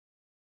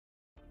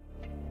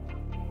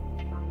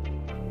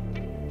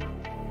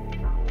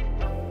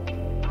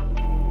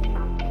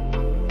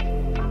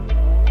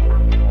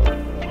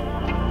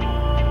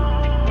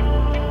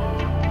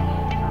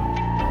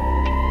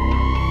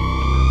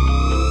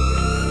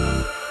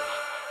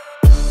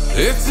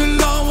It's a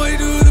long way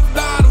to the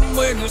bottom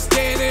when you're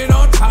standing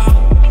on top.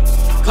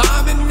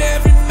 Climbing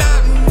every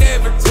mountain,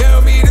 never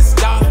tell me to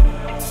stop.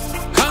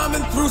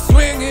 Coming through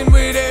swinging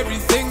with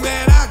everything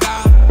that I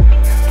got.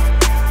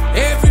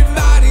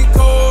 Everybody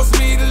calls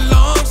me the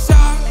long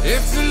shot.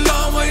 It's a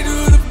long way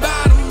to the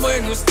bottom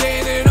when you're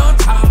standing on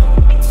top.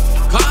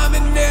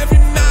 Climbing every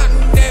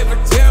mountain, never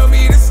tell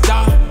me to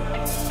stop.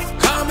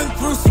 Coming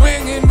through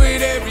swinging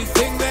with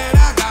everything that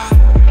I got.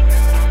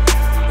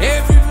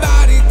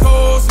 Everybody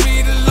calls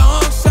me the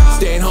long shot.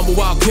 Staying humble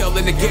while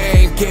killing the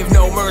game. Give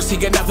no mercy,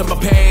 got nothing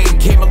but pain.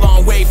 Came a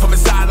long way from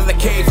inside of the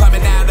cave.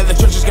 Climbing out of the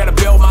churches, gotta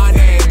build my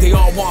name. They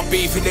all want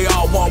beef and they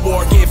all want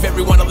war. Give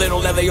everyone a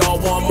little, now they all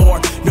want more.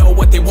 Know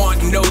what they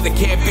want and know they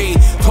can't be.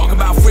 Talk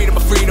about freedom,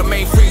 but freedom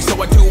ain't free.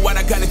 So I do what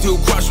I gotta do,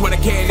 crush what I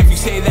can. If you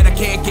say that I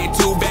can't, get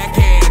two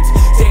backhands.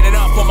 Standing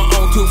up on my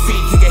own 2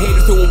 feet. Kick a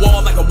hater through a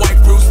wall like a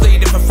white Bruce Lee.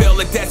 To fulfill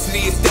a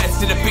destiny, it's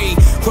destined to be.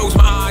 Close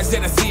my eyes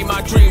and I see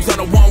my dreams on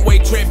a one-way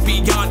trip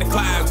beyond the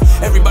clouds.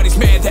 Everybody's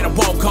mad that I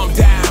won't come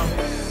down.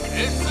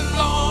 It's a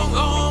long,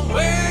 long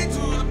way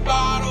to the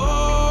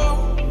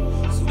bottom,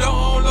 so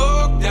don't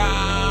look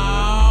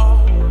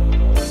down.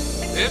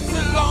 It's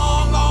a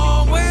long,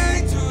 long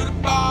way to the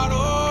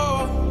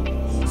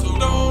bottom, so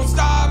don't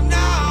stop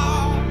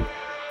now.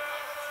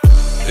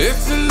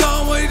 It's a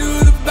long way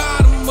to the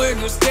bottom when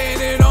you're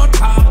standing on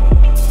top.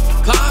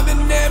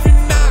 Climbing every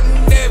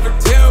mountain, never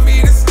tell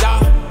me to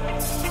stop.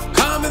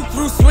 Coming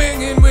through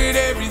swinging with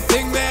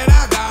everything that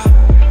I got.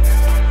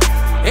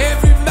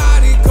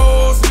 Everybody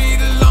calls me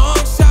the long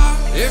shot.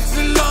 It's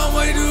a long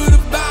way to the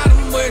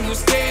bottom when you're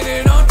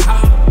standing on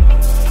top.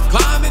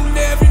 Climbing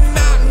every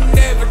mountain,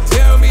 never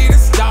tell me to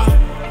stop.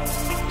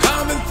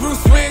 Coming through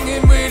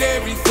swinging with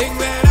everything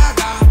that I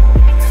got.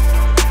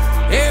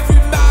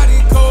 Everybody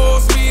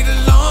calls me the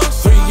long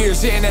shot. 3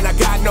 years in and I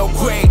got no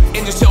quit.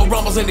 Engine still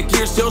rumbles and the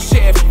gears still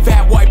shift.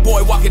 Fat white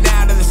boy walking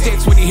out of the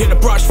sticks when you hear the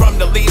brush from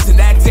the leaves and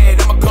that's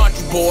it. I'm a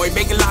country boy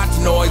making lots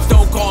of noise.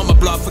 Don't call my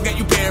bluff, forget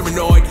you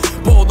paranoid.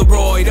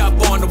 Polaroid up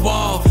on the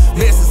wall.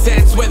 There's a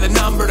sense with a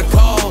number to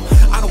call.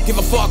 I don't give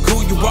a fuck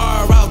who you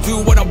are. I'll do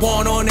what I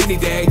want on any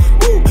day.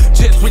 Woo,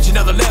 just reach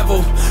another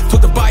level.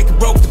 Took the bike and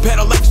broke the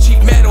pedal like it's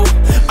cheap metal.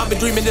 I've been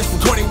dreaming this for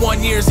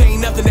 21 years.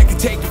 Ain't nothing that can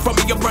take it from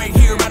me. I'm right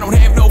here. I don't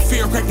have no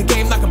fear. Crack the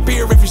game like a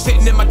beer. If you're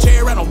sitting in my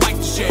chair, I don't like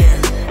to share.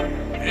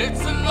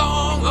 It's a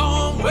long,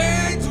 long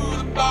way to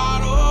the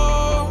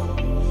bottom,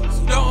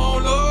 so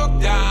don't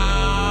look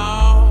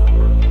down.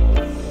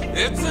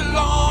 It's a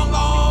long,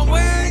 long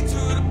way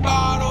to the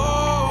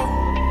bottom,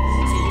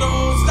 so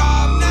don't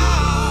stop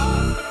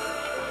now.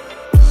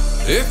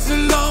 It's a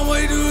long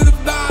way to the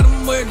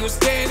bottom when you're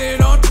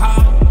standing on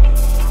top.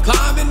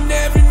 Climbing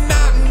every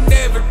mountain,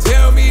 never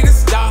tell me to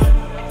stop.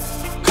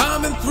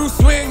 Coming through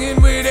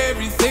swinging with